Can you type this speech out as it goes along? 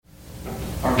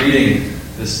Our reading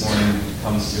this morning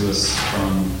comes to us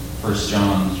from 1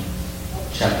 John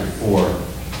chapter 4.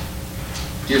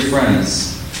 Dear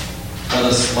friends, let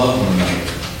us love one another,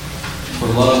 for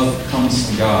love comes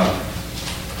from God.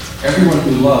 Everyone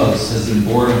who loves has been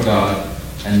born of God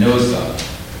and knows God.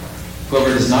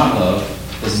 Whoever does not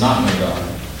love does not know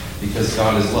God, because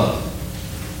God is love.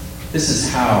 This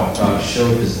is how God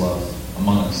showed his love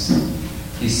among us.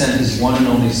 He sent his one and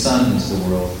only Son into the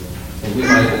world, that we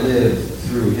might live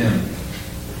through him.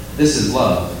 This is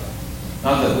love.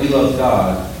 Not that we love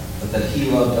God, but that he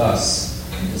loved us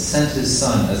and sent his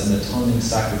Son as an atoning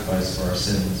sacrifice for our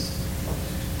sins.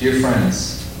 Dear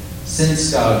friends,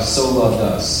 since God so loved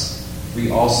us,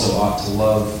 we also ought to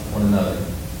love one another.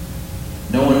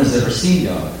 No one has ever seen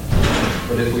God,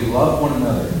 but if we love one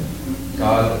another,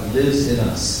 God lives in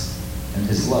us, and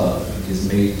his love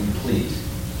is made complete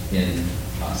in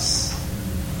us.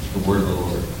 The word of the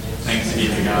Lord. Thanks be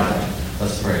to God.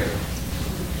 Let's pray.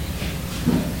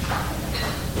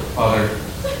 Father,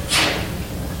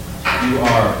 you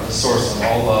are the source of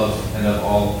all love and of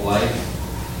all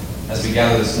life. As we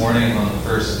gather this morning on the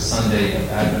first Sunday of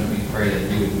Advent, we pray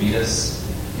that you would meet us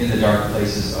in the dark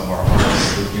places of our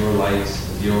hearts with your light,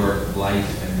 with your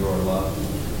life and your love.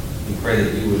 We pray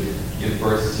that you would give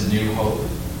birth to new hope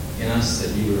in us,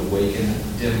 that you would awaken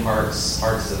dim hearts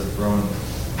that have grown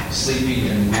sleepy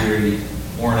and weary,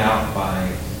 worn out by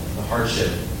the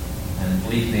hardship and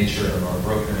bleak nature of our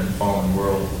broken and fallen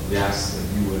world. We ask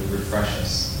that you would refresh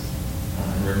us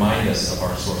and remind us of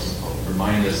our source of hope,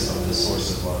 remind us of the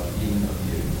source of love, even of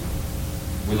you.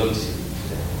 We look to you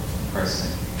today. In Christ's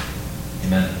name.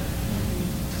 Amen.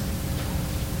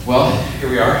 Well, here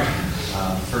we are,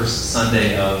 first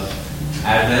Sunday of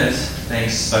Advent.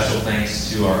 Special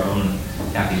thanks to our own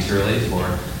Kathy Turley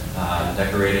for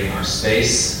decorating our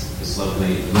space. This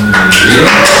lovely illuminated reading.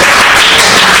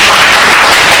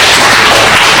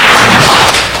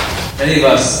 Many of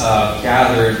us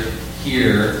gathered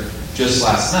here just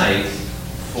last night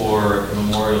for the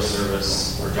memorial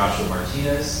service for Joshua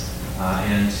Martinez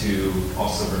and to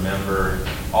also remember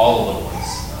all of the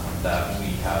ones that we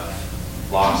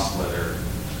have lost, whether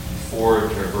before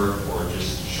their birth or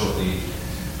just shortly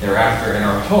thereafter. And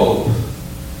our hope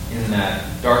in that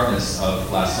darkness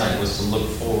of last night was to look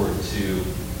forward to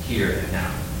here and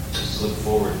now. Just to look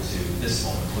forward to this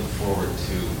moment, look forward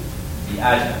to the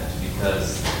Advent,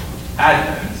 because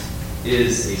Advent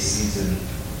is a season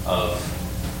of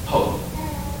hope.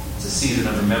 It's a season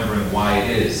of remembering why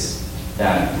it is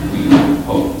that we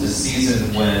hope. It's a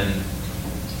season when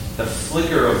the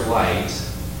flicker of light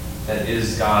that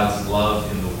is God's love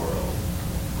in the world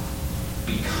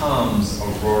becomes a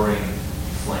roaring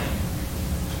flame.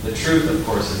 The truth, of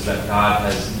course, is that God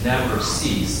has never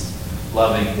ceased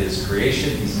loving his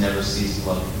creation. He's never ceased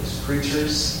loving his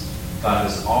creatures. God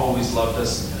has always loved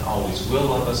us and always will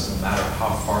love us, no matter how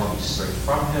far we stray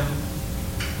from him.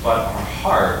 But our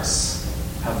hearts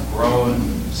have grown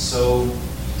so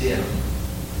dim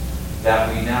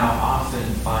that we now often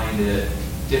find it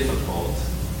difficult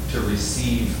to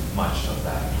receive much of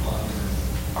that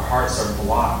love. Our hearts are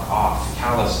blocked off,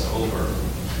 calloused over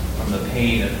from the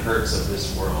pain and hurts of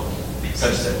this world,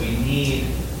 such that we need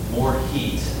more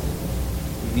heat.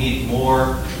 We need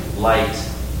more light.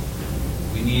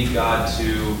 We need God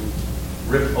to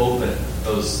rip open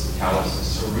those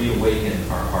calluses, to reawaken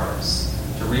our hearts,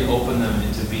 to reopen them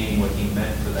into being what he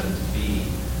meant for them to be,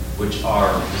 which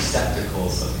are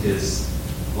receptacles of his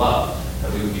love,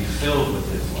 that we would be filled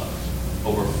with his love,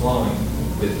 overflowing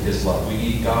with his love. We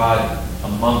need God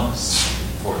among us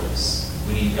for this.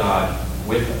 We need God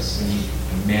with us. We need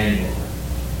Emmanuel.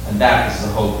 And that is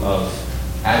the hope of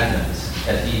Advent,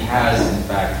 that he has, in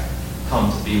fact,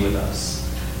 come to be with us,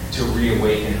 to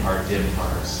reawaken our dim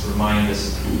hearts, to remind us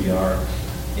of who we are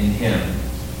in him,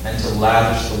 and to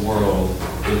lavish the world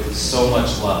with so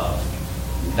much love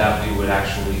that we would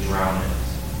actually drown in it.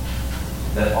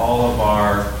 That all of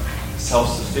our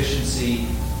self-sufficiency,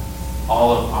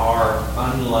 all of our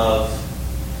unlove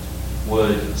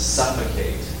would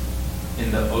suffocate in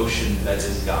the ocean that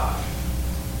is God,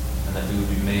 and that we would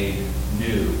be made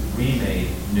new, remade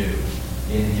new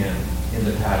in him, in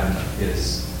the pattern of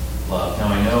his love. Now,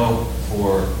 I know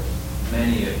for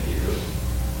many of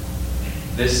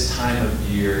you, this time of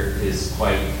year is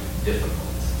quite difficult.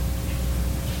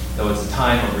 Though it's a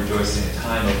time of rejoicing, a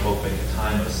time of hoping, a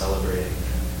time of celebrating,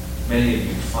 many of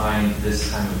you find this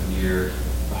time of year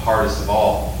the hardest of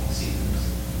all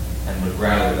seasons and would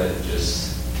rather that it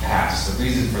just pass. The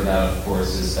reason for that, of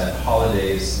course, is that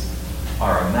holidays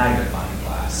are a magnifying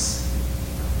glass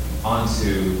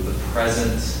onto the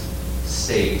present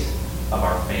state of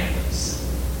our families.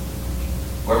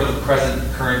 Whatever the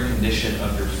current condition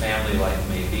of your family life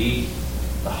may be,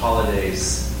 the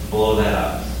holidays blow that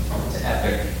up to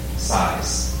epic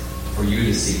size for you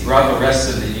to see. Throughout the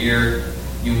rest of the year,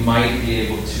 you might be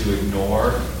able to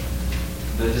ignore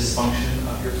the dysfunction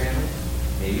of your family,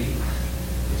 maybe,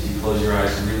 if you close your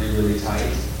eyes really, really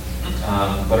tight.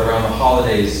 But around the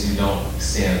holidays, you don't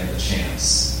stand a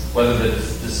chance. Whether the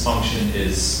dysfunction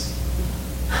is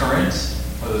current,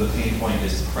 whether the pain point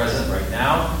is present right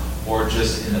now, or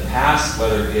just in the past,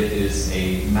 whether it is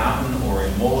a mountain or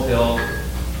a molehill,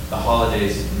 the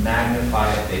holidays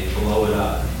magnify it, they blow it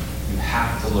up. You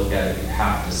have to look at it, you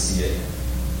have to see it.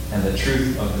 And the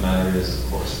truth of the matter is, of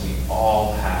course, we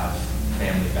all have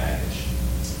family baggage.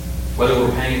 Whether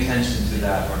we're paying attention to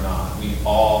that or not, we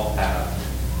all have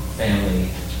family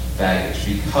baggage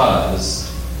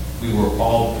because we were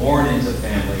all born into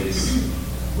families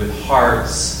with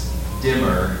hearts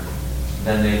dimmer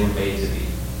than they were made to be.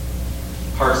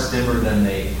 Hearts dimmer than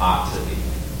they ought to be.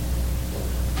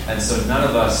 And so none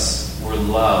of us were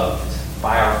loved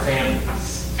by our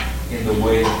families in the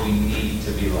way that we need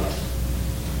to be loved.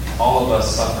 All of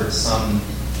us suffered some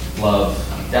love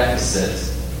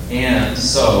deficit, and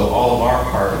so all of our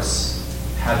hearts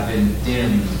have been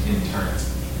dimmed in turn.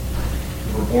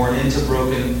 We were born into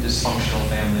broken, dysfunctional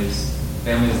families,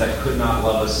 families that could not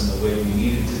love us in the way we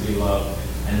needed to be loved,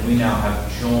 and we now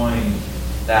have joined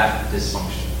that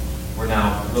dysfunction. We're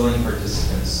now willing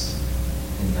participants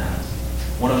in that.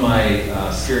 One of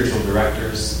my spiritual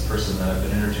directors, a person that I've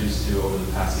been introduced to over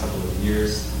the past couple of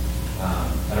years,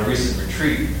 at a recent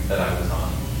retreat that I was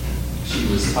on, she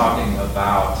was talking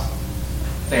about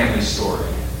family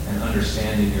story and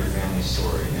understanding your family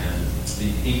story and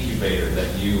the incubator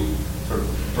that you sort of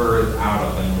birthed out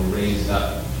of and were raised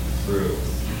up through.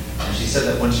 And she said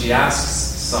that when she asks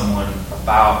someone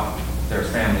about their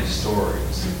family story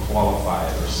to qualify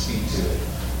it or speak to it,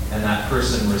 and that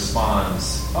person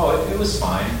responds, "Oh, it was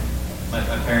fine. My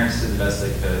parents did the best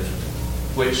they could,"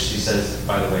 which, she says,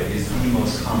 by the way, is the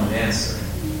most common answer.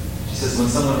 She says when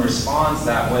someone responds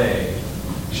that way,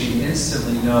 she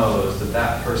instantly knows that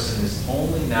that person is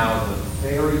only now the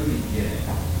very beginning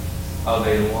of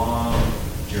a long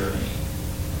journey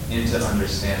into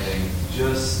understanding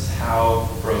just how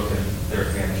broken their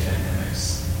family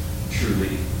dynamics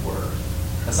truly were.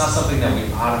 That's not something that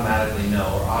we automatically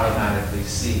know or automatically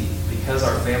see because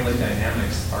our family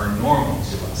dynamics are normal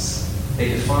to us. They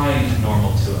define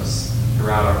normal to us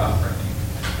throughout our upbringing.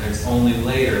 And it's only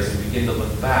later, as we begin to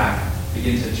look back,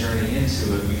 begin to journey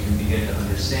into it, we can begin to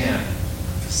understand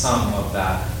some of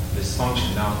that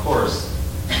dysfunction. Now, of course,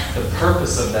 the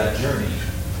purpose of that journey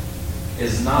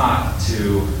is not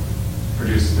to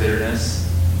produce bitterness.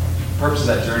 The purpose of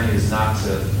that journey is not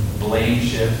to blame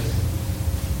shift.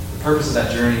 The purpose of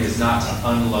that journey is not to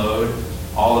unload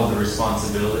all of the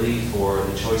responsibility for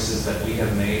the choices that we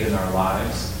have made in our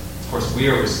lives. Of course, we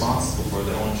are responsible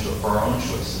for our own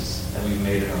choices that we've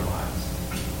made in our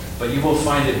lives. But you will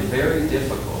find it very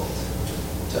difficult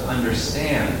to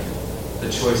understand the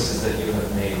choices that you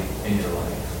have made in your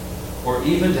life, or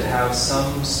even to have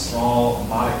some small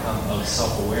modicum of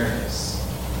self-awareness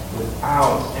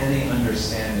without any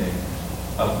understanding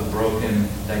of the broken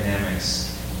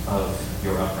dynamics of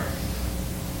your upbringing,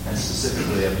 and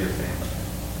specifically of your family.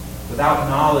 Without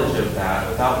knowledge of that,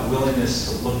 without willingness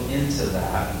to look into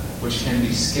that, which can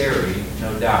be scary,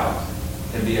 no doubt,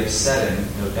 can be upsetting,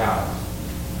 no doubt.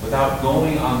 Without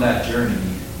going on that journey,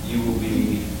 you will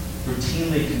be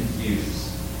routinely confused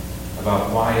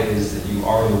about why it is that you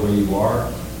are the way you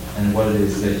are and what it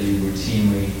is that you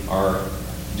routinely are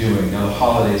doing. Now, the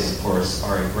holidays, of course,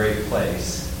 are a great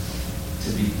place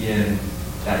to begin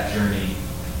that journey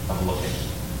of looking,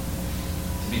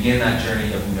 to begin that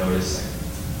journey of noticing.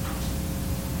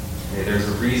 Okay, there's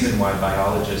a reason why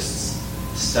biologists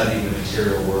study the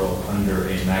material world under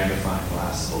a magnifying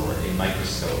glass or a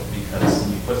microscope, because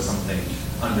when you put something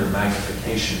under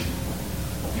magnification,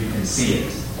 you can see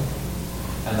it.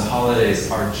 And the holidays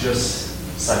are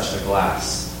just such a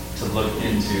glass to look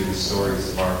into the stories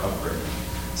of our upbringing.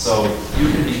 So you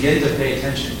can begin to pay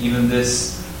attention, even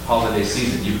this holiday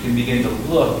season. You can begin to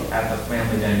look at the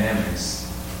family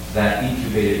dynamics that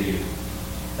incubated you,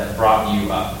 that brought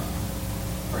you up.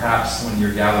 Perhaps when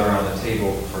you're gathered around the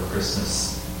table for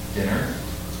Christmas dinner,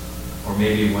 or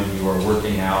maybe when you are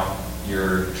working out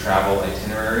your travel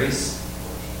itineraries,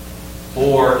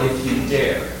 or if you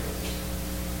dare,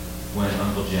 when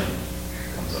Uncle Jim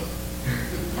comes over.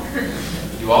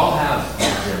 You all have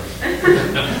Uncle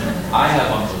Jim. I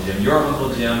have Uncle Jim. Your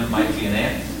Uncle Jim might be an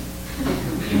aunt.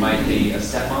 He might be a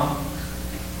stepmom.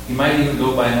 He might even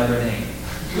go by another name.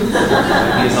 He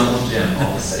is Uncle Jim,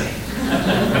 all the same.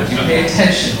 If you pay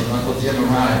attention when Uncle Jim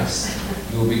arrives,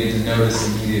 you will begin to notice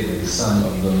immediately some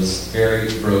of those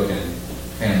very broken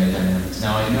family dynamics.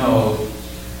 Now I know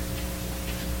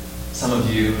some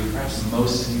of you, perhaps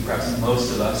most of you, perhaps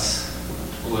most of us,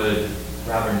 would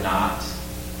rather not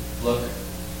look.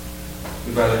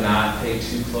 We'd rather not pay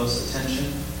too close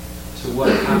attention to what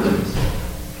happened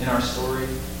in our story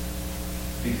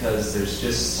because there's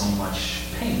just so much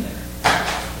pain there.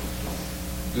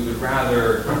 We would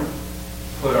rather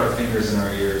put our fingers in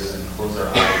our ears and close our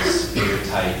eyes really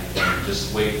tight and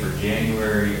just wait for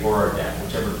January or our death,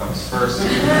 whichever comes first,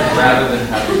 rather than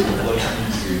having to look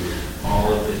into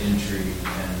all of the intrigue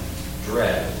and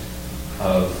dread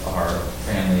of our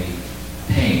family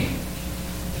pain.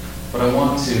 But I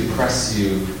want to press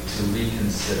you to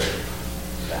reconsider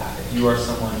that. If you are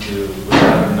someone who would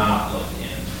rather not look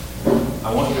in,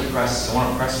 I want to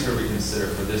press you to reconsider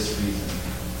for this reason.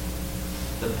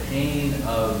 The pain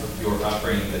of your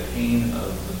upbringing, the pain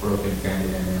of the broken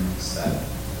family dynamics that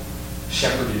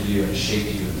shepherded you and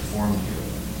shaped you and formed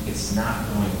you, it's not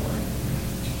going away.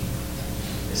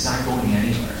 It's not going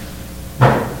anywhere.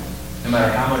 No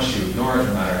matter how much you ignore it,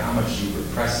 no matter how much you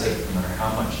repress it, no matter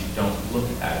how much you don't look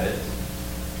at it,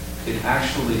 it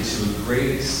actually, to a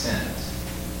great extent,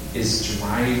 is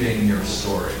driving your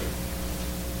story.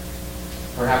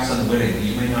 Perhaps unwittingly,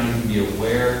 you may not even be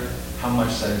aware how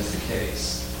much that is the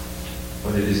case,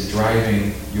 but it is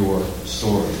driving your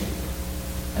story.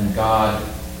 And God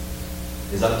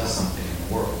is up to something in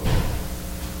the world.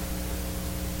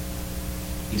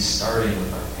 He's starting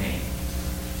with our pain.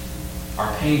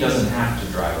 Our pain doesn't have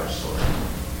to drive our story.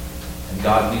 And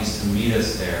God needs to meet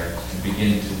us there and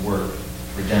begin to work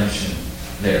redemption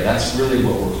there. That's really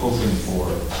what we're hoping for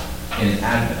in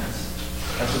Advent.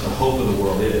 That's what the hope of the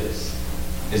world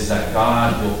is that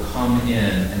God will come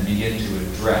in and begin to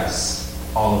address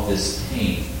all of this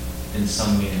pain in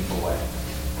some meaningful way.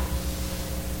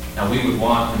 Now, we would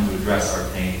want him to address our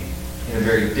pain in a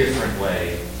very different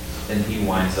way than he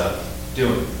winds up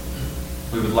doing.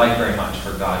 We would like very much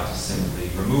for God to simply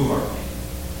remove our pain,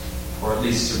 or at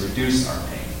least to reduce our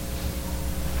pain.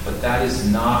 But that is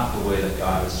not the way that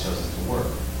God has chosen to work.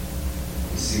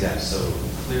 We see that so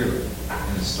clearly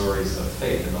in the stories of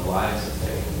faith, in the lives of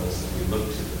faith, and those that we look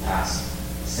to, the past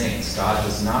saints. God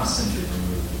does not simply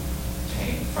remove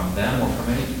pain from them or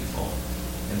from any people.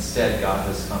 Instead, God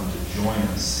has come to join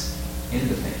us in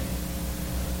the pain.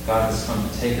 God has come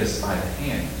to take us by the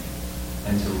hand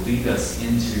and to lead us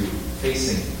into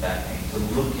facing that pain, to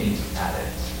looking at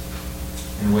it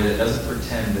in a way that doesn't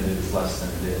pretend that it is less than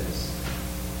it is,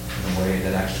 in a way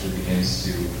that actually begins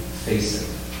to face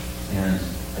it and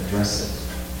address it.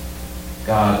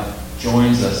 God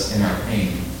joins us in our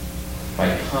pain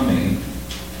by coming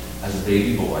as a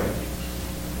baby boy,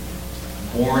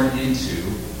 born into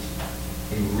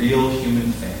a real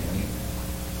human family,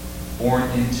 born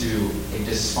into a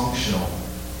dysfunctional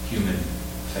human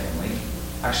family.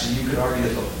 Actually, you could argue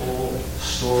that the whole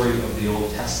story of the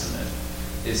Old Testament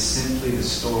is simply the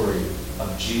story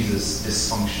of Jesus'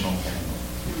 dysfunctional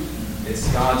family.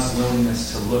 It's God's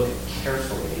willingness to look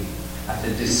carefully at the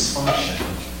dysfunction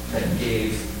that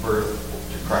gave birth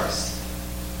to Christ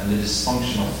and the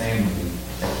dysfunctional family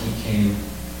that he came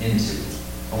into.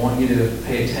 I want you to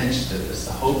pay attention to this.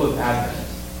 The hope of Advent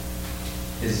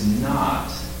is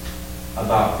not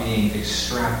about being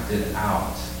extracted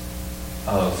out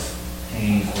of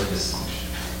pain or dysfunction.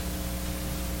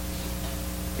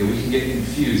 Okay, we can get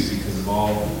confused because of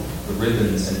all the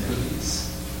ribbons and cookies.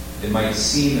 It might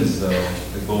seem as though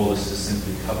the goal is to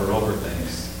simply cover over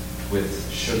things with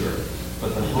sugar,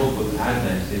 but the hope of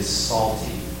Advent is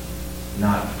salty,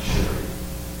 not sugary.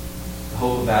 The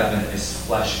hope of Advent is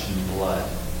flesh and blood,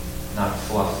 not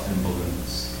fluff and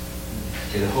balloons.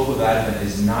 Okay, the hope of Advent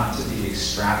is not to be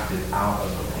extracted out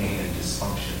of the pain and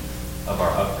dysfunction of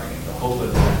our upbringing. The hope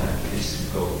of Advent is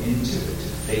to go into it, to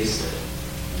face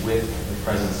it with the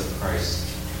presence of Christ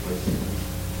with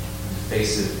him.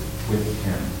 Face it with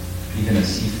him, even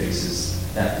as he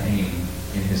faces that pain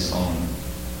in his own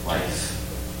life.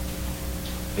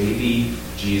 Baby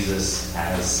Jesus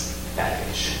has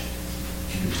baggage.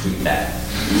 You can tweet that.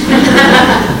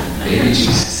 Baby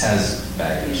Jesus has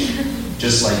baggage,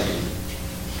 just like you.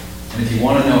 And if you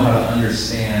want to know how to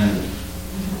understand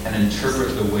and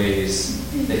interpret the ways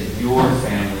that your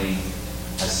family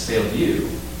has failed you,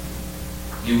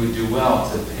 you would do well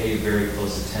to pay very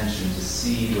close attention to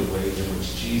see the ways in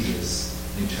which Jesus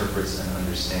interprets and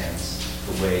understands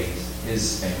the ways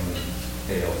his family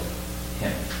failed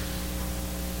him.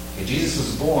 Okay, Jesus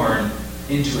was born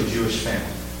into a Jewish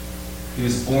family. He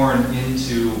was born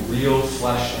into real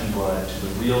flesh and blood, to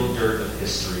the real dirt of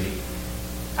history,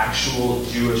 actual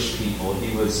Jewish people.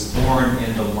 He was born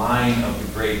in the line of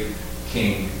the great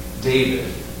King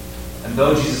David. And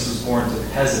though Jesus was born to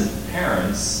peasant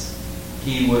parents,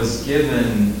 he was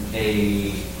given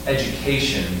an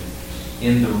education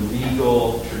in the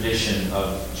regal tradition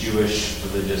of Jewish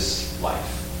religious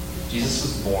life. Jesus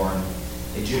was born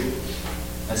a Jew.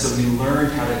 And so he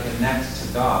learned how to connect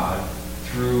to God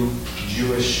through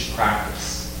Jewish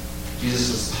practice.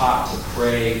 Jesus was taught to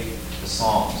pray the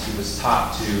Psalms. He was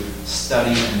taught to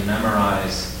study and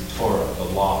memorize the Torah, the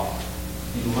law.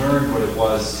 He learned what it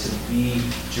was to be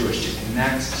Jewish, to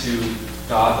connect to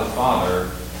God the Father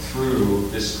through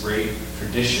this great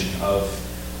tradition of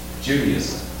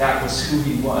Judaism. That was who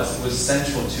he was. It was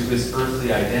central to his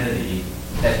earthly identity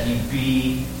that he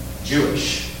be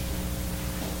Jewish.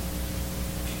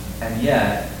 And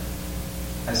yet,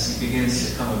 as he begins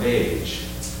to come of age,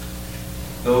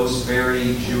 those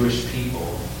very Jewish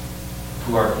people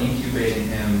who are incubating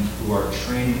him, who are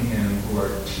training him, who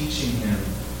are teaching him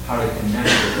how to connect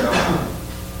with God,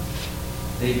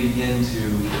 they begin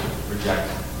to reject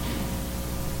him.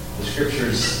 The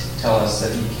scriptures tell us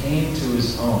that he came to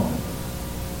his own,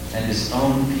 and his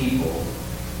own people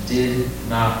did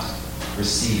not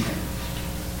receive him.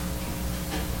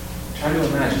 Try to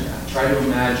imagine that. Try to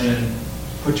imagine,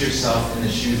 put yourself in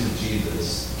the shoes of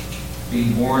Jesus,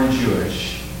 being born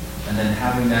Jewish, and then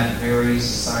having that very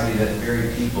society, that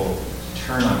very people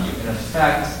turn on you. In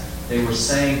effect, they were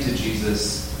saying to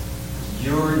Jesus,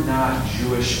 "You're not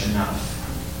Jewish enough."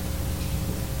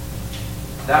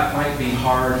 That might be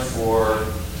hard for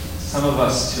some of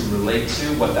us to relate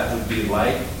to, what that would be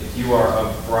like. If you are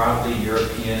of broadly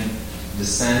European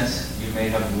descent, you may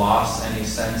have lost any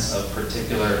sense of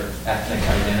particular ethnic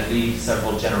identity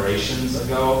several generations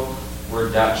ago. We're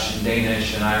Dutch and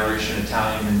Danish and Irish and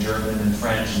Italian and German and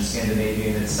French and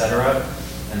Scandinavian, etc.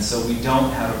 And so we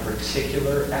don't have a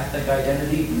particular ethnic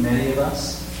identity, many of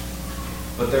us.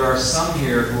 But there are some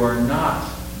here who are not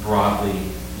broadly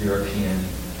European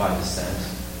by descent,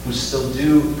 who still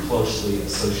do closely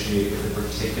associate with a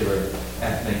particular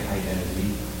ethnic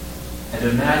identity. And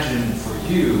imagine for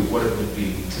you what it would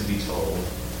be to be told,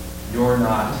 "You're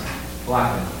not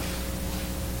black enough.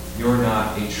 You're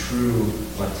not a true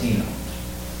Latino."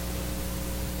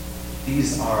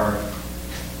 These are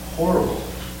horrible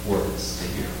words to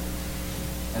hear.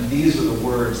 And these are the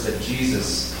words that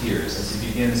Jesus hears as he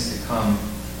begins to come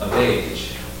of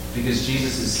age, because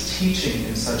Jesus is teaching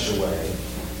in such a way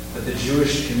that the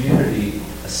Jewish community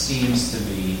esteems to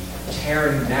be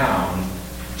tearing down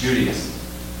Judaism.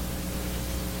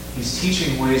 He's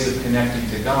teaching ways of connecting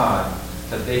to God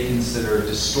that they consider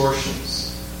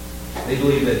distortions. They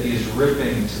believe that he is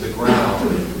ripping to the ground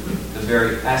the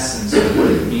very essence of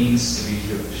what it means to be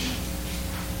Jewish.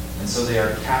 And so they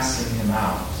are casting him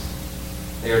out.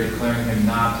 They are declaring him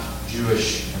not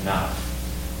Jewish enough,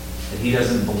 that he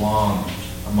doesn't belong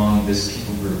among this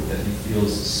people group that he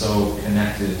feels so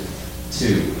connected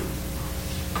to.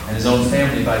 And his own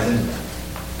family buys into that.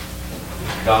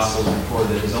 The Gospels record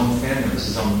that his own family members,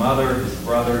 his own mother, his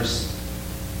brothers,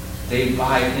 they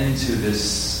buy into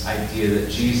this idea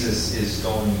that Jesus is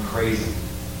going crazy,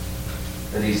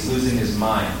 that he's losing his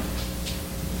mind,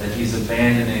 that he's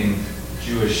abandoning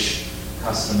Jewish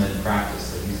custom and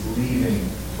practice, that he's leaving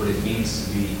what it means to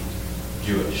be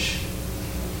Jewish.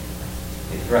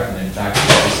 They threaten, in fact, to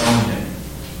disown him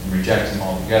and reject him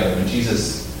altogether. When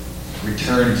Jesus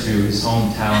returned to his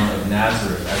hometown of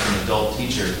Nazareth as an adult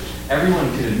teacher,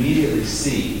 everyone could immediately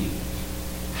see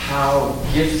how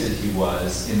gifted he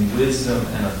was in wisdom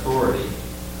and authority.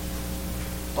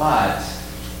 But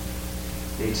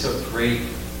they took great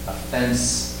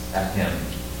offense at him.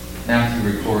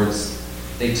 Matthew records,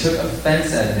 they took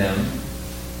offense at him,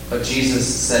 but Jesus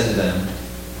said to them,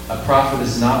 "A prophet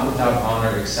is not without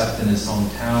honor except in his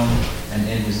hometown and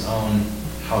in his own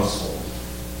household."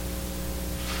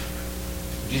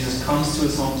 Jesus comes to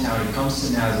his hometown, he comes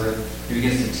to Nazareth, he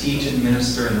begins to teach and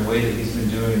minister in the way that he's been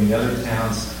doing in the other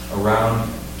towns around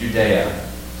Judea.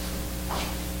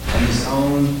 And his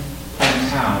own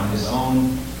hometown, his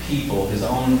own people, his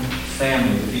own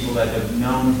family, the people that have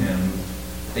known him,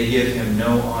 they give him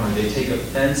no honor. They take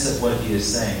offense at what he is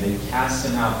saying. They cast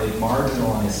him out. They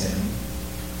marginalize him.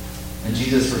 And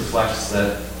Jesus reflects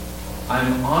that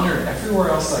I'm honored everywhere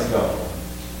else I go,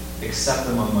 except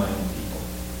among my own people.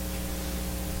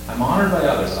 I'm honored by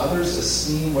others. Others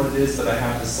esteem what it is that I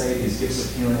have to say, these gifts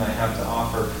of healing I have to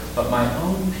offer. But my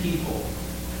own people,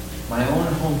 my own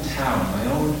hometown,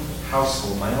 my own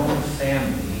household, my own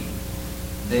family,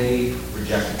 they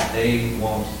reject me. They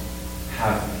won't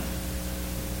have me.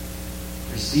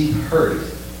 There's deep hurt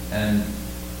and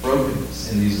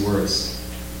brokenness in these words.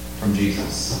 from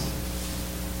Jesus.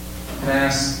 Can I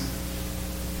ask,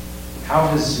 how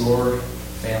has your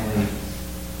family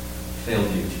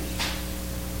failed you?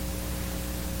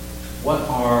 What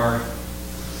are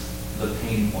the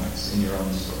pain points in your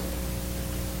own story?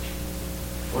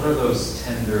 What are those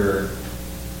tender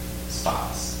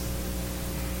spots?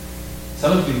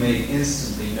 Some of you may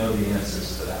instantly know the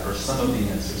answers to that, or some of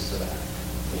the answers to that.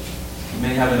 You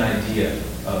may have an idea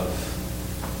of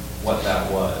what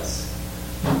that was.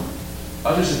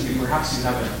 Others of you, perhaps you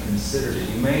haven't considered it.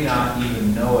 You may not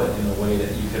even know it in a way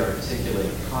that you could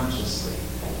articulate consciously.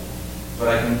 But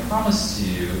I can promise to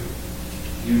you,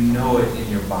 you know it in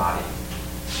your body.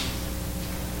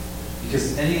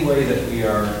 Because any way that we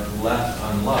are left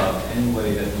unloved, any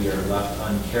way that we are left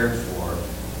uncared for,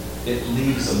 it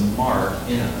leaves a mark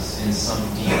in us in some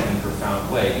deep and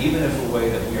profound way, even if a way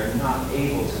that we are not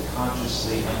able to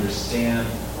consciously understand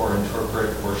or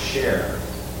interpret or share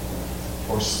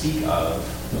or speak of.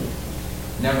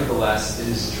 Nevertheless, it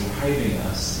is driving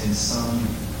us in some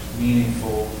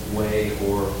meaningful way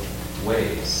or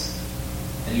ways.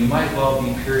 And you might well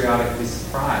be periodically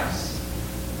surprised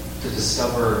to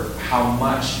discover how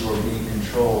much you are being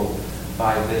controlled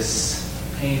by this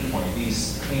pain point,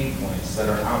 these pain points that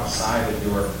are outside of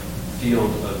your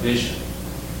field of vision.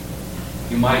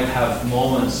 You might have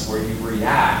moments where you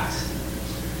react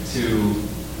to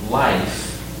life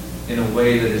in a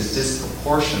way that is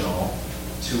disproportional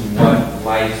to what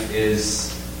life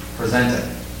is presenting.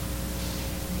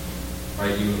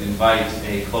 Right? You invite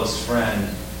a close friend,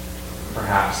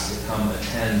 perhaps, to come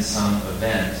attend some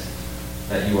event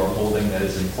that you are holding that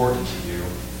is important to you,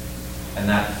 and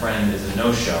that friend is a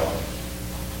no-show.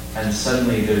 And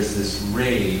suddenly there's this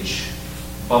rage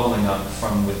bubbling up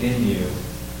from within you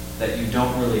that you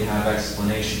don't really have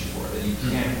explanation for, that you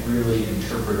can't really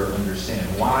interpret or understand.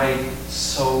 Why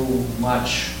so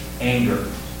much anger?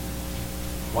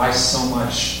 Why so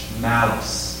much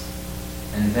malice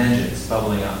and vengeance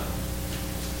bubbling up?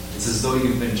 It's as though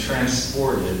you've been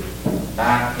transported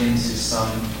back into some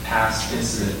past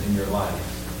incident in your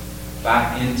life,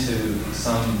 back into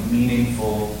some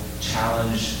meaningful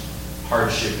challenge,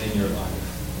 hardship in your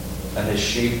life that has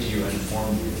shaped you and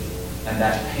formed you. And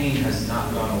that pain has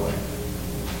not gone away.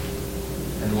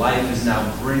 And life is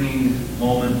now bringing,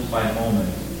 moment by moment,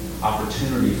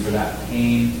 opportunity for that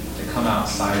pain to come out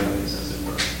sideways, as it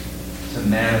were, to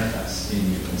manifest in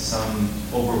you in some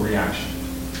overreaction.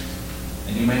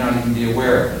 And you may not even be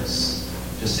aware of this,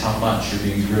 just how much you're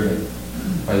being driven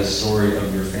by the story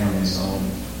of your family's own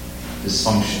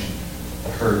dysfunction. The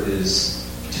hurt is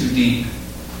too deep,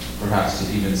 perhaps,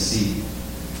 to even see.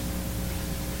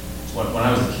 When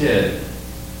I was a kid,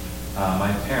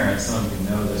 my parents, some of you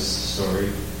know this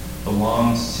story,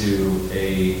 belonged to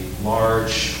a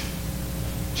large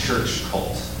church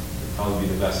cult. Would probably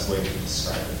be the best way to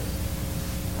describe it.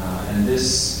 And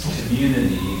this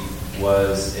community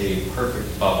was a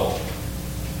perfect bubble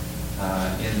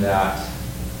in that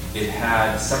it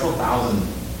had several thousand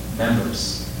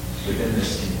members within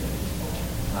this community.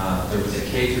 There was a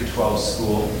K through 12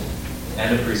 school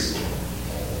and a preschool.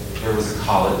 There was a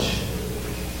college.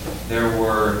 There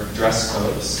were dress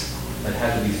codes that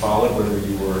had to be followed whether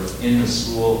you were in the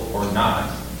school or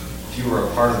not. If you were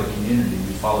a part of the community,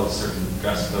 you followed certain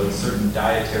dress codes, certain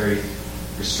dietary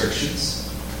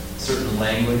restrictions, certain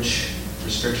language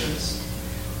restrictions.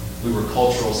 We were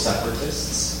cultural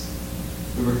separatists.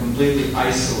 We were completely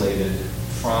isolated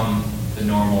from the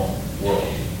normal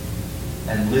world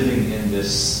and living in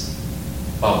this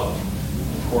bubble,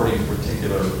 according to a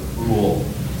particular rule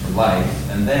for life.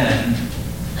 And then,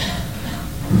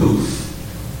 poof,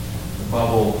 the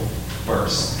bubble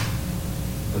burst.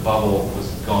 The bubble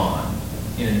was gone.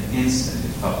 In an instant, it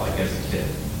felt like, as a kid.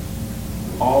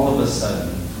 All of a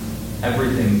sudden,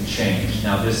 everything changed.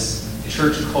 Now, this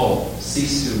church cult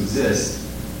ceased to exist,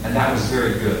 and that was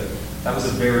very good. That was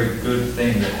a very good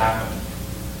thing that happened.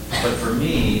 But for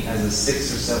me, as a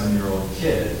 6 or 7-year-old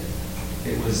kid,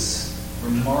 it was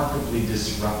remarkably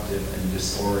disruptive and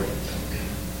disorienting.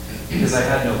 Because I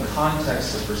had no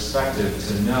context or perspective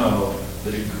to know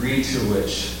the degree to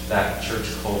which that church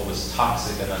cult was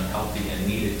toxic and unhealthy and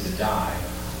needed to die.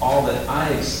 All that I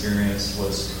experienced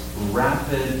was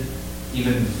rapid,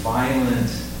 even violent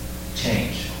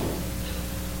change.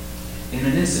 In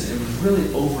an instant, it was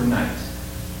really overnight.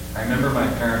 I remember my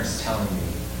parents telling me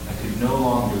I could no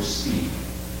longer speak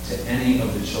to any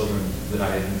of the children that I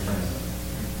had been friends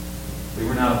with. We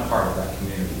were not a part of that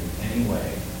community in any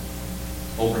way.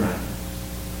 Overnight.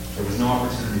 There was no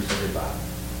opportunity for goodbye.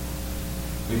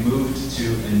 We moved to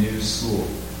a new school.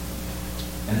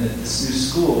 And at this new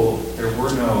school, there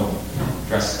were no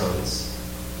dress codes.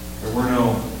 There were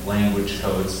no language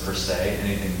codes per se,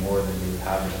 anything more than you would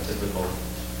have in a typical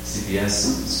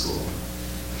CPS school.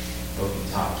 Though if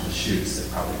you talk to the shoots, they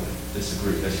probably would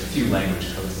disagree. There's a few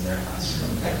language codes in their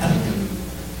classroom.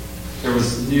 There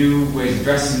was new ways of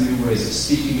dressing, new ways of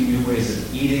speaking, new ways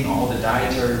of eating. All the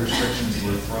dietary restrictions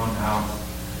were thrown out.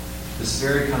 This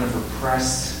very kind of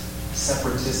repressed,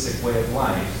 separatistic way of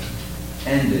life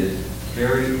ended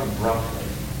very abruptly.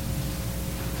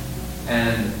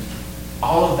 And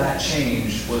all of that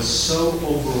change was so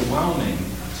overwhelming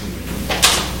to me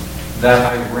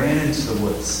that I ran into the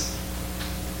woods.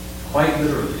 Quite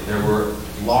literally, there were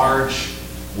large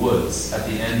woods at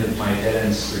the end of my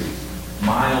dead-end street.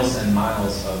 Miles and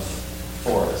miles of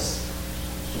forest.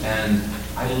 And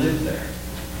I lived there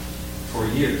for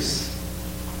years.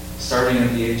 Starting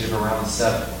at the age of around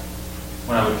 7.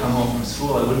 When I would come home from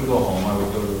school, I wouldn't go home, I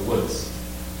would go to the woods.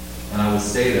 And I would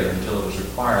stay there until it was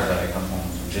required that I come home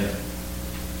for dinner.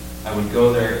 I would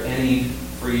go there any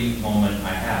free moment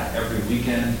I had. Every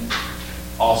weekend,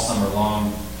 all summer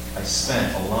long, I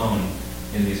spent alone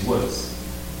in these woods.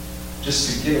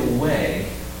 Just to get away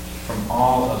from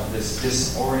all of this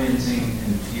disorienting,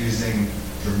 confusing,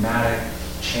 dramatic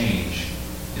change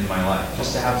in my life.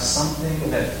 Just to have something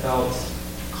that felt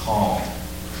calm.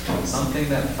 Something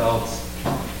that felt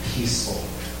peaceful.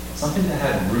 Something that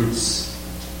had roots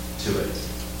to it.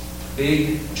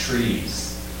 Big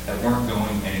trees that weren't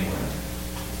going anywhere.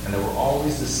 And that were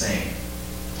always the same,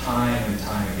 time and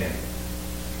time again.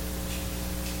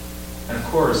 And of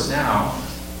course, now,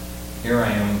 here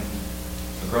I am,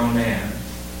 a grown man,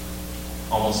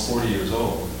 almost 40 years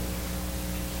old,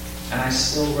 and I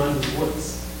still run the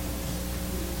woods.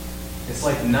 It's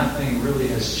like nothing really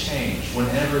has changed.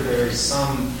 Whenever there's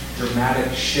some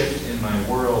dramatic shift in my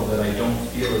world that I don't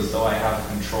feel as though I have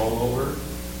control over,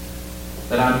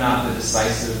 that I'm not the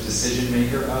decisive decision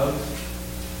maker of,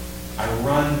 I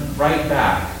run right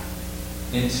back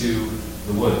into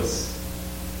the woods.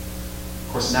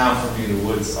 Of course, now for me, the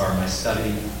woods are my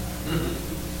study,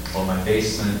 or my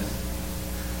basement,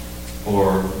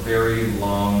 or very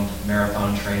long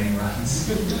marathon training runs.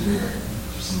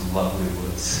 Some lovely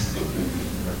woods.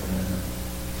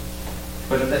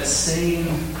 But that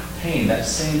same pain, that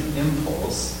same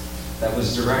impulse that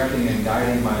was directing and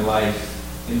guiding my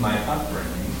life in my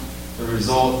upbringing, the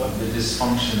result of the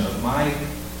dysfunction of my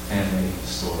family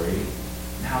story,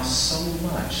 now so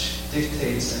much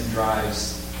dictates and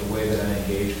drives the way that I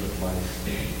engage with life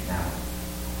now.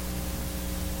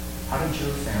 How did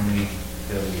your family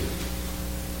fail you?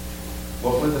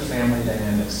 What were the family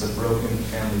dynamics, the broken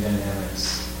family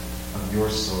dynamics of your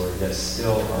story that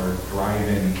still are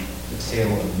driving the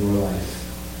tale of your life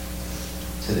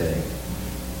today?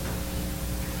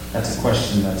 That's a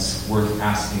question that's worth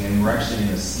asking, and we're actually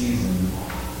in a season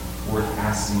worth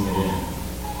asking it in.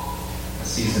 A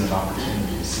season of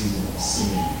opportunity, a season of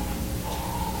seeing.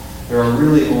 There are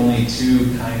really only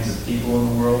two kinds of people in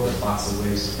the world. There's lots of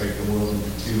ways to break the world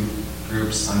into two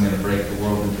groups. I'm going to break the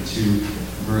world into two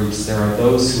groups. There are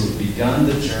those who have begun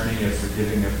the journey of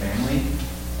forgiving their family,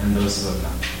 and those who have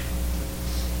not.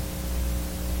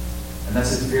 And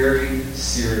that's a very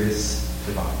serious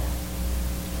divide.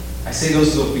 I say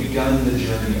those who have begun the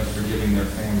journey of forgiving their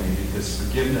family because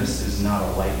forgiveness is not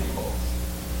a light bulb.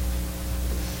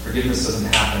 Forgiveness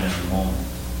doesn't happen in a moment.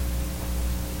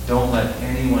 Don't let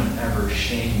anyone ever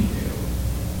shame you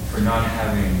for not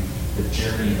having the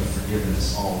journey of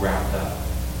forgiveness all wrapped up.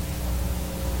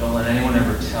 Don't let anyone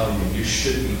ever tell you you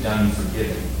should be done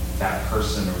forgiving that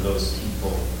person or those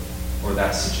people or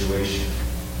that situation.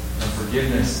 No,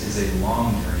 forgiveness is a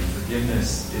long journey.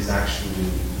 Forgiveness is actually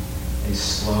a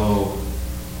slow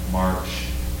march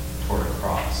toward a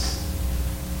cross.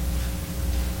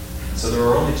 And so there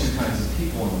are only two kinds of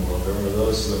people in the world. There are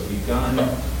those who have begun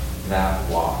that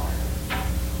walk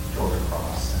toward a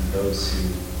cross and those who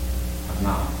have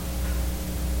not.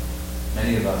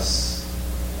 Many of us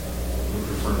would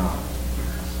prefer not.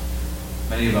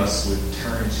 Many of us would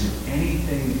turn to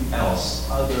anything else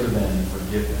other than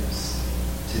forgiveness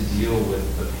to deal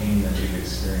with the pain that we've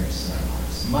experienced in our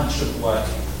lives. Much of what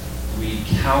we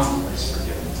count as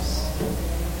forgiveness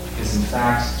is in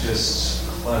fact just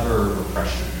clever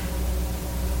repression.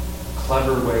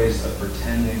 Clever ways of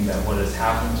pretending that what has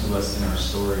happened to us in our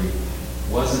story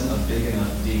wasn't a big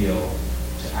enough deal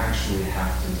to actually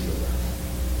have to deal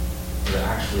with, or to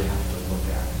actually have to look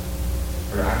at,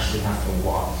 or to actually have to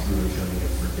walk through a journey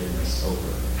of forgiveness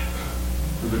over.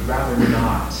 We would rather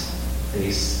not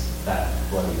face that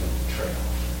bloody trail.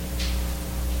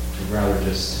 We'd rather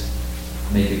just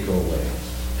make it go away.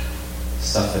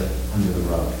 Stuff it under the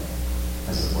rug,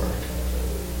 as it were.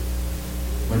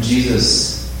 When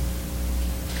Jesus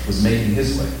was making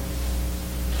his way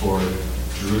toward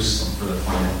Jerusalem for the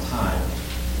final time,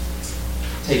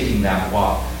 taking that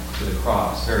walk to the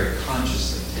cross, very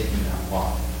consciously taking that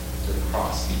walk to the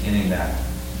cross, beginning that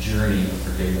journey of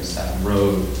forgiveness, that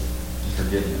road to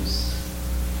forgiveness.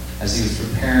 As he was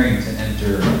preparing to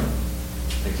enter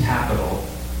the capital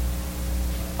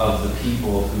of the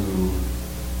people who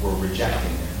were rejecting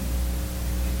him,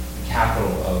 the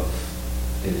capital of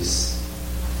his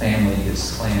family,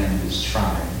 his clan, his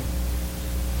tribe,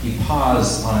 he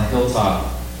paused on a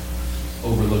hilltop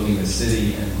overlooking the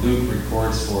city, and Luke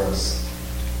records for us,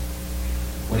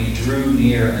 when he drew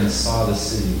near and saw the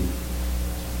city,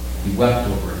 he wept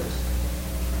over it,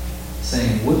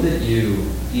 saying, "Would that you,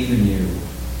 even you,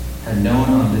 had known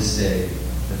on this day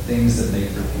the things that make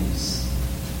for peace,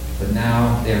 but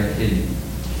now they are hidden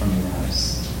from your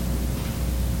eyes."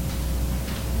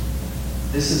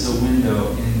 This is a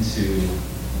window into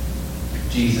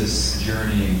Jesus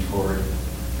journeying toward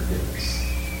forgiveness.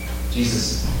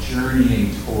 Jesus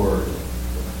journeying toward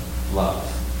love,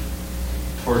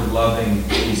 toward loving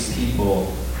these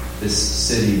people, this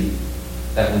city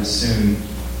that would soon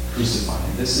crucify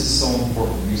him. This is so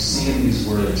important. You see in these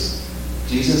words,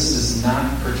 Jesus does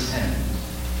not pretend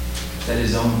that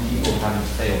his own people haven't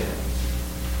failed him.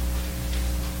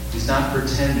 He's not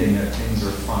pretending that things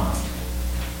are fine.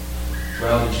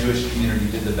 Well, the Jewish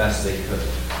community did the best they could.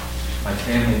 My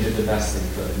family did the best they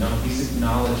could. No, he's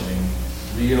acknowledging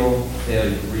real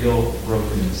failure, real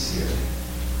brokenness here.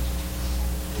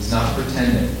 He's not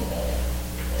pretending.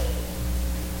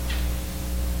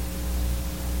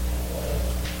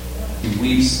 He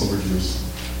weeps over Jerusalem.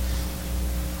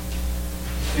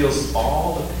 He feels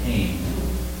all the pain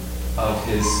of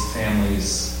his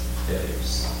family's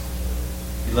failures.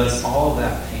 He lets all of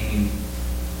that pain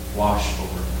wash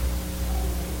over him.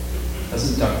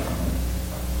 Doesn't duck from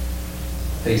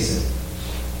it. Face it.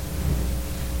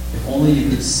 If only you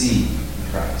could see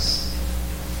Christ.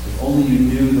 If only you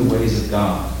knew the ways of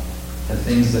God, the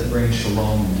things that bring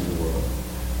shalom into the world.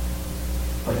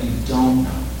 But you don't know,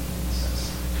 he says.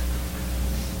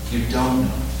 You don't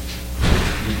know.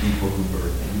 You people who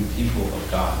birthed me, you people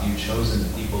of God, you chosen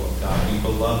people of God, you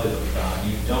beloved of God.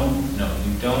 You don't know.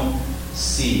 You don't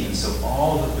see. And so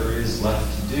all that there is left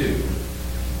to do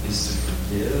is to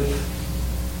forgive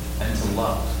and to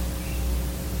love.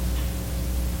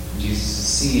 Jesus is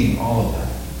seeing all of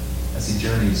that as he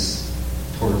journeys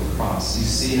toward the cross. You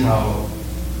see how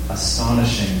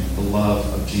astonishing the love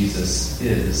of Jesus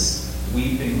is,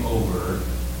 weeping over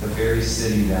the very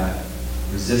city that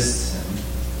resists him,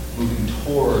 moving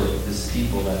toward this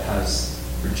people that has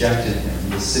rejected him,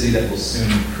 the city that will soon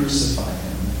crucify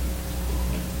him.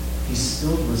 He's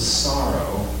filled with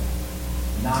sorrow,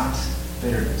 not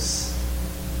bitterness.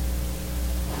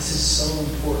 This is so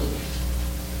important.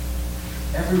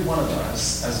 Every one of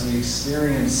us, as we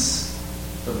experience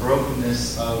the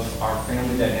brokenness of our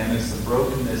family dynamics, the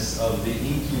brokenness of the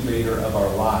incubator of our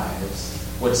lives,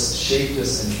 what's shaped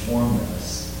us and formed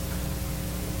us,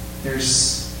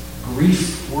 there's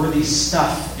grief-worthy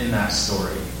stuff in that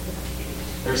story.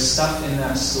 There's stuff in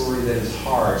that story that is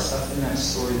hard, stuff in that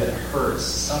story that hurts,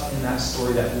 stuff in that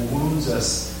story that wounds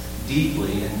us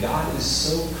deeply. And God is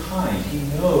so kind. He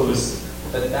knows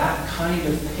that that kind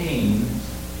of pain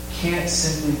can't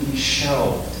simply be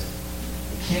shelved.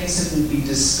 It can't simply be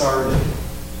discarded.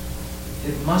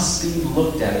 It must be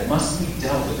looked at. It must be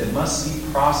dealt with. It must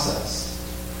be processed.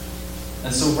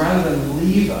 And so rather than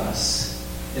leave us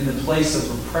in the place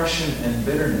of repression and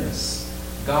bitterness,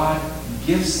 God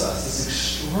gives us this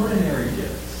extraordinary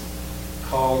gift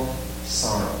called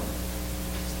sorrow.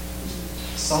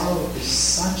 Sorrow is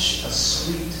such a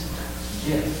sweet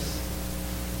gift.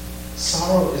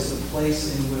 Sorrow is the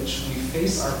place in which we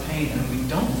face our pain, and we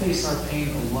don't face our pain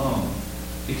alone,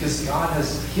 because God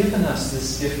has given us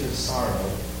this gift of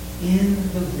sorrow in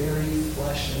the very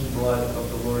flesh and blood of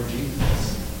the Lord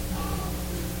Jesus.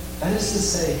 That is to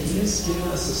say, he has given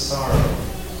us a sorrow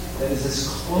that is as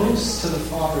close to the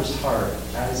Father's heart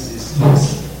as is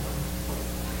possible.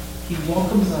 He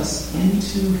welcomes us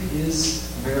into his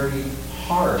very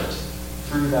heart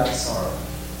through that sorrow.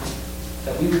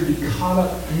 That we would be caught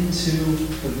up into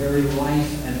the very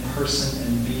life and person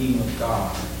and being of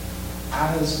God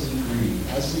as we grieve,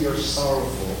 as we are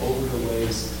sorrowful over the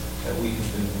ways that we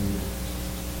have been wounded.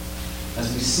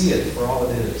 As we see it for all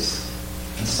it is,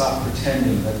 and stop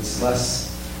pretending that it's less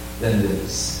than it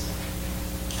is.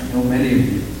 I know many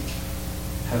of you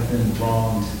have been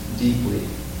wronged deeply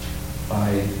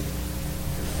by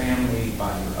your family,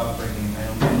 by your upbringing. I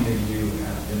know many of you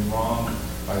have been wronged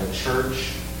by the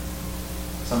church,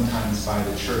 sometimes by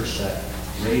the church that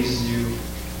raised you,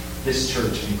 this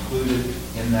church included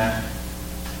in that.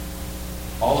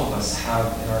 All of us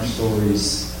have in our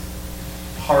stories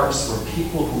parts where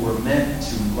people who were meant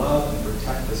to love and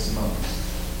protect us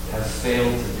most have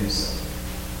failed to do so.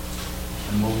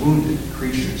 And we're wounded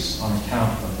creatures on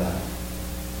account of that.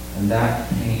 And that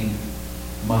pain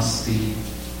must be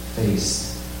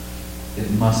faced. It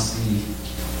must be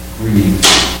grieved.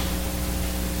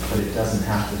 But it doesn't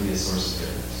have to be a source of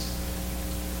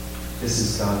bitterness. This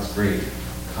is God's great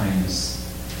kindness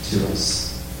to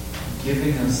us,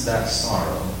 giving us that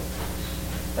sorrow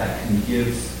that can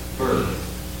give birth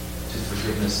to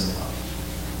forgiveness and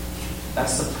love.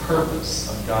 That's the purpose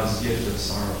of God's gift of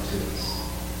sorrow to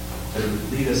us. That it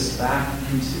would lead us back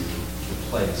into the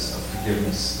place of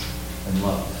forgiveness and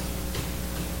love.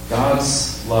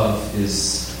 God's love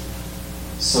is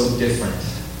so different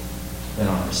than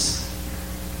ours.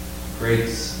 Great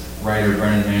writer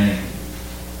Brennan Manning,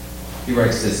 he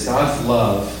writes this: God's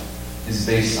love is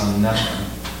based on nothing.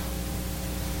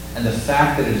 And the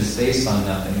fact that it is based on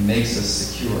nothing makes us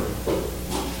secure.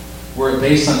 Were it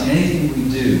based on anything we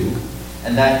do,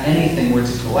 and that anything were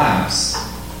to collapse,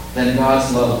 then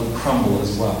God's love would crumble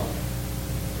as well.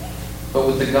 But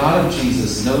with the God of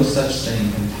Jesus, no such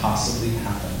thing can possibly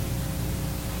happen.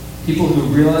 People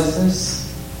who realize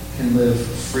this can live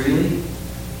freely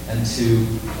and to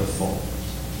the full.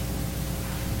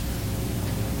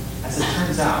 As it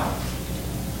turns out,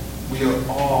 we are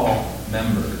all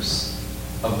members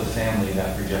of the family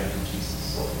that rejected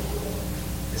Jesus.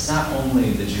 It's not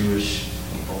only the Jewish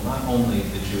people, not only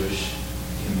the Jewish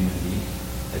community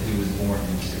that he was born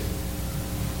into.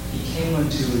 He came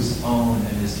unto his own,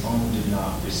 and his own did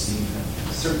not receive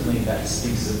him. Certainly that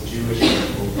speaks of Jewish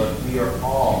people, but we are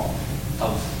all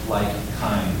of like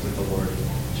kind with the Lord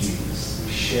Jesus.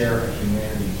 We share a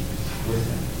humanity with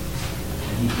him.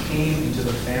 And he came into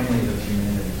the family of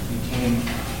humanity. He became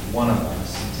one of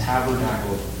us. He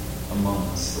tabernacled among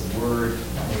us. The Word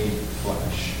made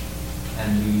flesh.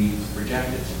 And we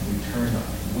rejected him. We turned on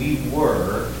him.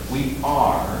 We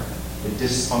are the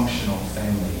dysfunctional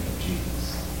family of Jesus.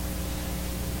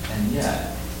 And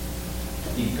yet,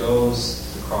 he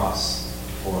goes to the cross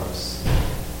for us.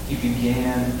 He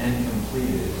began and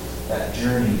completed that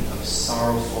journey of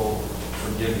sorrowful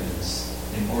forgiveness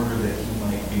in order that he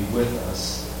might be with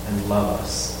us and love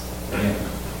us again.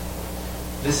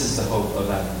 This is the hope of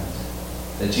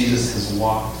Advent, that Jesus has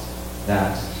walked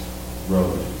that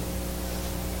road.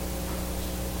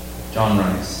 John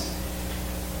writes,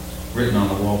 written on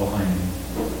the wall behind me,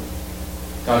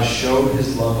 God showed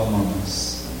his love among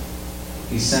us.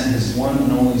 He sent his one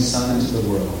and only Son into the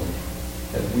world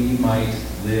that we might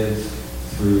live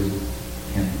through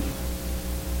him.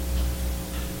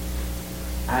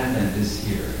 Advent is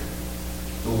here.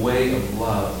 The way of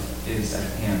love is at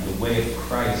hand. The way of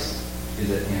Christ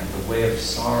is at hand. The way of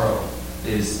sorrow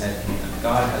is at hand.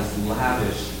 God has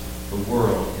lavished the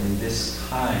world in this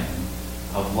kind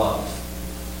of love.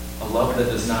 A love that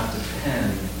does not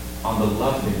depend on the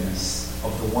loveliness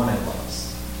of the one it loves.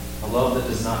 A love that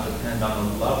does not depend on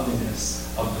the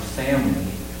loveliness of the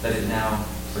family that it now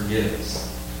forgives.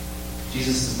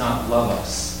 Jesus does not love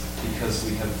us because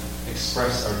we have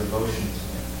expressed our devotion to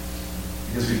him,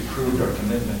 because we've proved our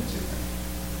commitment to him.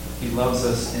 He loves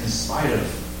us in spite of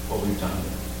what we've done to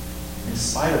him, in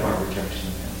spite of our rejection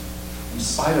of him, in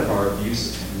spite of our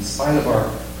abuse of him, in spite of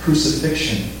our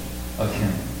crucifixion of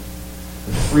him.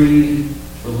 The free,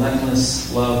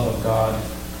 relentless love of God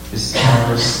is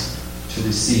ours to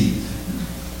receive.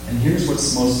 And here's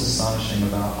what's most astonishing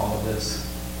about all of this.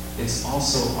 It's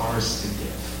also ours to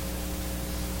give.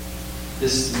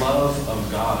 This love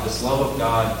of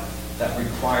God that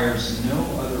requires no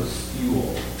other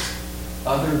fuel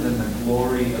other than the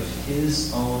glory of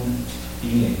his own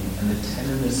being and the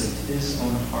tenderness of his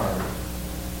own heart.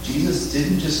 Jesus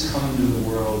didn't just come into the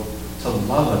world to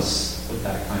love us with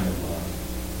that kind of love.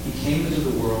 He came into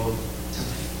the world to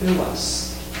fill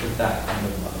us with that kind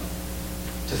of love.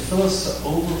 To fill us to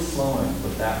overflowing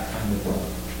with that kind of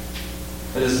love.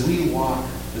 But as we walk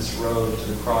this road to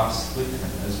the cross with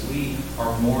him, as we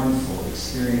are mournful,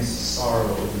 experience sorrow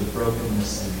over the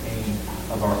brokenness and pain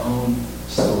of our own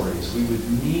stories, we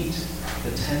would meet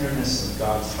the tenderness of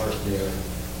God's heart there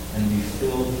and be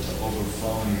filled to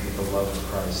overflowing with the love of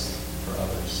Christ for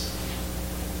others.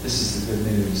 This is the good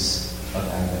news of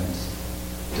Advent.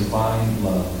 Divine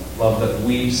love. Love that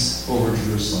weeps over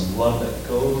Jerusalem. Love that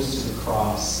goes to the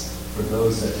cross for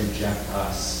those that reject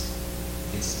us.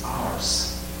 It's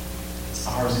ours. It's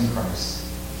ours in Christ.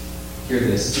 Hear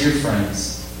this. Dear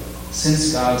friends,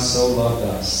 since God so loved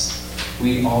us,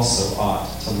 we also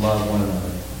ought to love one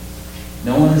another.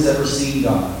 No one has ever seen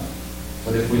God,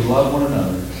 but if we love one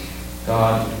another,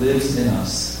 God lives in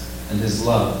us, and his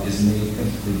love is made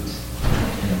complete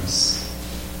in us.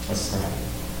 Let's pray.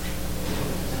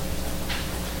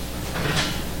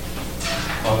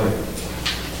 Father,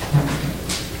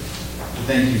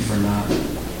 thank you for not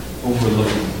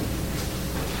overlooking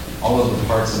all of the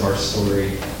parts of our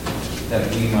story that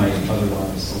we might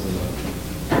otherwise overlook.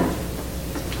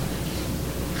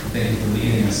 Thank you for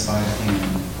leading us by the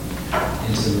hand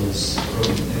into those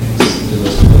broken things, into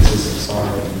those places of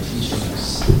sorrow, and teaching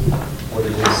us what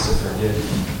it is to forgive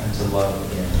and to love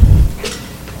again.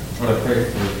 Lord, I pray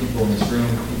for people in this room,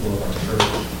 people of our church,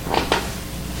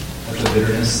 that the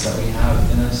bitterness that we have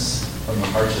in us from the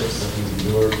hardships that we've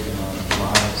endured in our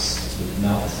lives would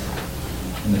melt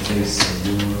in the face of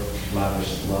your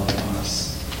lavish love on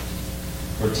us.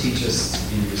 Lord, teach us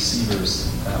to be receivers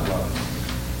of that love.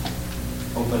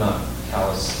 Open up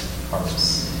calloused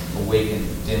hearts. Awaken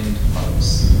dimmed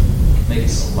hearts. Make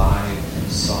us alive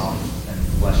and soft and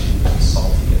fleshy and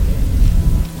salty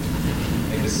again.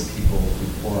 Make us a people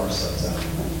who pour ourselves out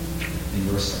in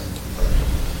your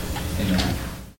strength. Amen.